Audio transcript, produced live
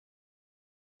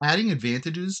Adding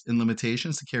advantages and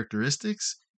limitations to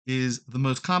characteristics is the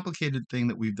most complicated thing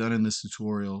that we've done in this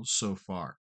tutorial so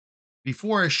far.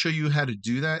 Before I show you how to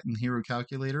do that in Hero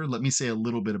Calculator, let me say a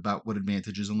little bit about what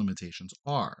advantages and limitations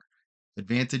are.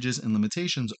 Advantages and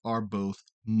limitations are both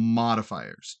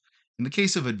modifiers. In the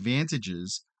case of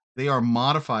advantages, they are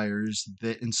modifiers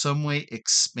that in some way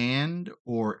expand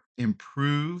or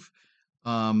improve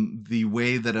the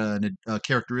way that a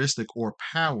characteristic or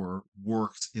power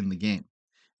works in the game.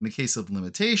 In the case of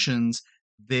limitations,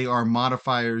 they are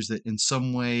modifiers that in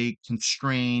some way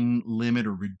constrain, limit,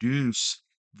 or reduce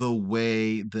the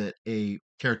way that a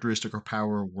characteristic or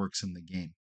power works in the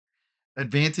game.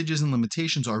 Advantages and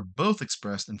limitations are both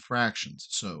expressed in fractions.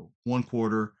 So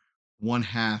 1/4,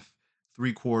 1/2,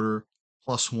 3/4,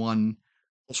 +1,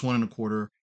 +1 1/4,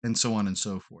 and so on and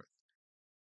so forth.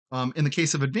 In the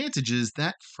case of advantages,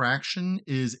 that fraction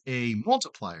is a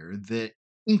multiplier that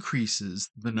increases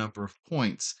the number of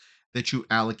points that you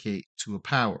allocate to a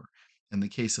power. In the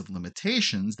case of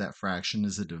limitations, that fraction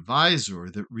is a divisor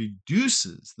that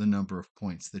reduces the number of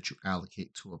points that you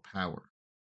allocate to a power.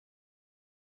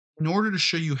 In order to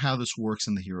show you how this works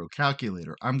in the Hero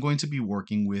Calculator, I'm going to be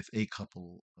working with a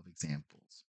couple of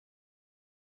examples.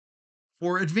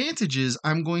 For advantages,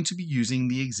 I'm going to be using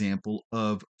the example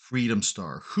of Freedom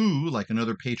Star, who, like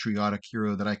another patriotic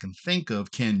hero that I can think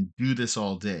of, can do this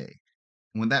all day.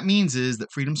 And what that means is that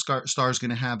Star is going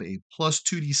to have a plus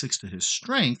 2d6 to his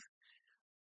strength,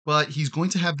 but he's going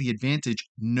to have the advantage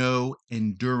no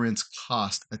endurance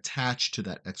cost attached to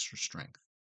that extra strength.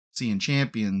 See, in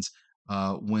champions,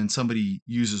 when somebody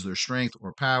uses their strength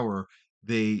or power,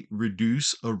 they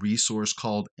reduce a resource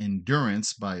called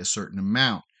endurance by a certain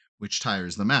amount, which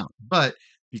tires them out. But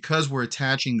because we're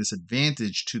attaching this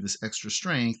advantage to this extra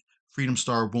strength, Freedom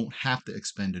Star won't have to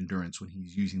expend endurance when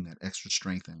he's using that extra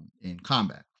strength in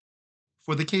combat.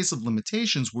 For the case of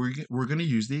limitations, we're going to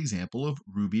use the example of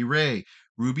Ruby Ray.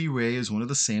 Ruby Ray is one of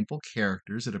the sample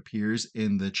characters that appears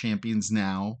in the Champions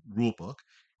Now rulebook,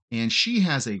 and she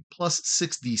has a plus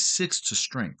 6d6 to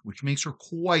strength, which makes her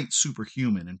quite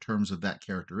superhuman in terms of that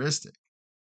characteristic.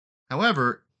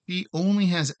 However, she only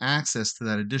has access to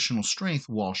that additional strength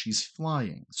while she's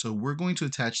flying. So we're going to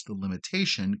attach the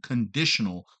limitation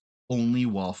conditional only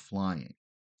while flying.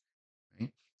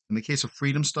 Right? In the case of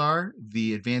Freedom Star,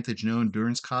 the advantage no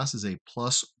endurance cost is a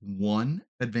 +1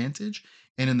 advantage.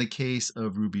 And in the case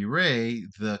of Ruby Ray,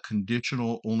 the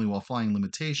conditional only while flying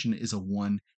limitation is a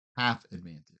 1/2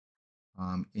 advantage.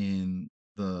 In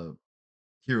the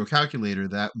Hero Calculator,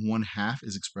 that 1/2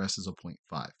 is expressed as a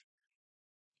 0.5.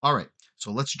 All right,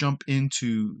 so let's jump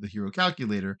into the Hero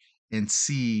Calculator and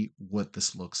see what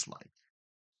this looks like.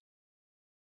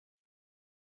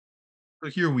 So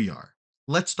here we are.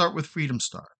 Let's start with Freedom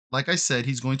Star. Like I said,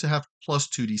 he's going to have plus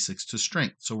 2d6 to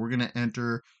strength. So we're going to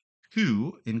enter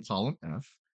 2 in column F,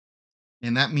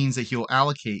 and that means that he'll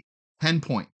allocate 10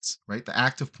 points, right? The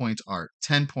active points are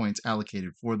 10 points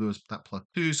allocated for that plus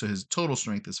 2, so his total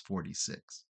strength is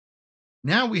 46.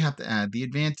 Now we have to add the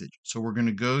advantage. So we're going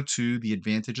to go to the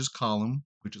advantages column,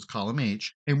 which is column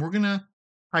H, and we're going to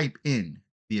type in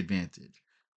the advantage.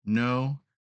 No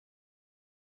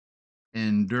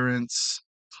endurance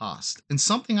cost. And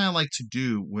something I like to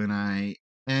do when I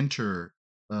enter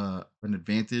an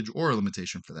advantage or a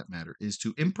limitation for that matter is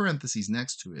to, in parentheses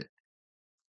next to it,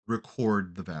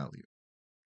 record the value.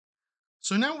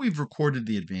 So now we've recorded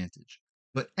the advantage,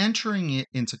 but entering it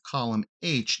into column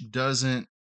H doesn't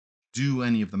do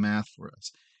any of the math for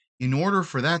us. In order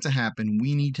for that to happen,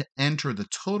 we need to enter the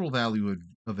total value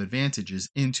of advantages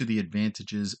into the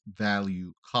advantages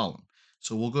value column.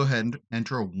 So we'll go ahead and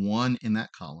enter a 1 in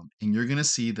that column, and you're going to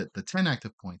see that the 10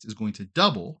 active points is going to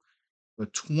double the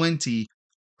 20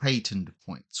 heightened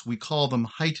points. We call them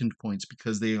heightened points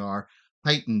because they are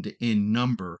heightened in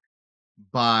number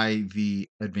by the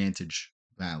advantage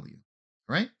value.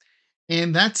 All right?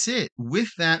 And that's it. With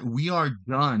that, we are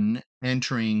done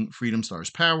entering Freedom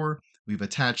Star's power. We've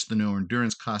attached the no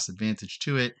endurance cost advantage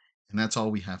to it, and that's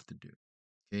all we have to do.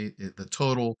 Okay, the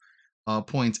total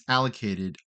points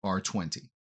allocated are 20.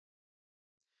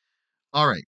 All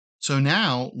right, so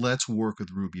now let's work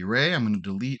with Ruby Ray. I'm going to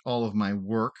delete all of my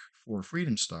work for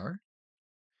Freedom Star,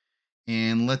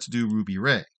 and let's do Ruby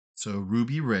Ray. So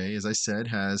Ruby Ray, as I said,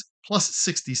 has plus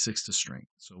 66 to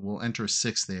strength. So we'll enter a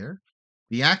 6 there.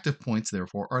 The active points,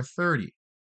 therefore, are 30.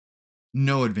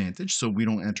 No advantage, so we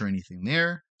don't enter anything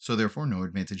there. So therefore, no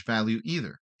advantage value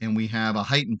either. And we have a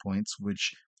heightened points,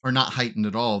 which are not heightened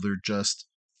at all. They're just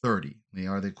 30. They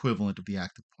are the equivalent of the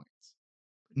active points.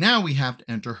 Now we have to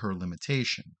enter her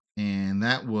limitation. And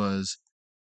that was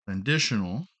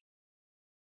conditional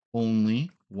only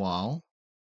while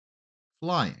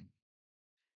flying.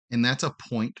 And that's a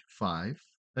point 0.5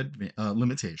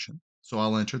 limitation. So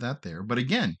I'll enter that there. But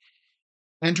again,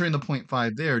 entering the point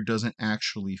 0.5 there doesn't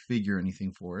actually figure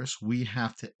anything for us. We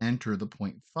have to enter the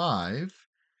point 0.5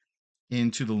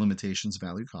 into the limitations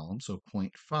value column. So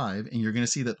 0.5, and you're going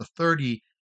to see that the 30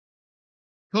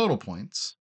 total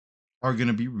points are going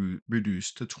to be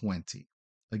reduced to 20.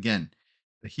 Again,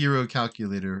 the hero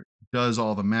calculator does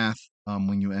all the math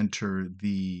when you enter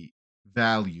the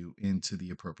value into the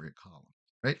appropriate column,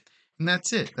 right? And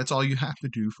that's it. That's all you have to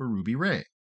do for Ruby Ray.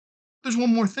 There's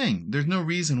one more thing. There's no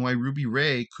reason why Ruby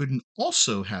Ray couldn't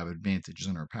also have advantages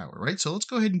in her power, right? So let's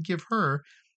go ahead and give her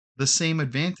the same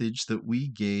advantage that we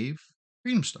gave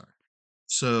Freedom Star.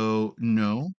 So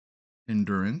no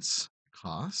endurance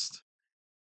cost.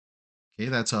 Okay,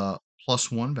 that's a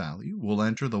 +1 value. We'll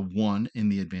enter the 1 in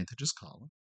the advantages column.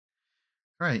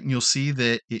 All right, and you'll see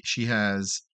that she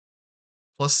has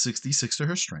 +66 to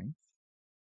her strength,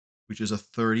 which is a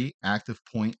 30 active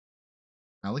point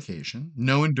allocation.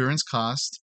 No endurance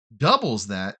cost doubles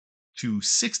that to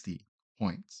 60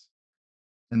 points.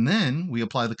 And then we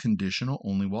apply the conditional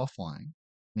only while flying,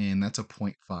 and that's a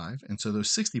 0.5. And so those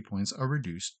 60 points are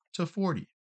reduced to 40.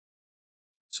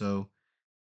 So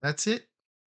that's it.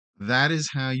 That is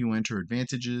how you enter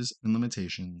advantages and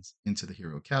limitations into the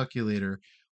hero calculator.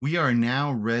 We are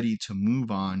now ready to move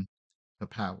on to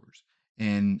powers.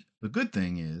 And the good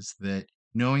thing is that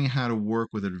knowing how to work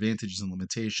with advantages and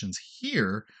limitations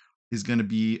here is going to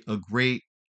be a great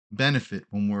benefit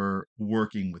when we're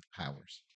working with powers.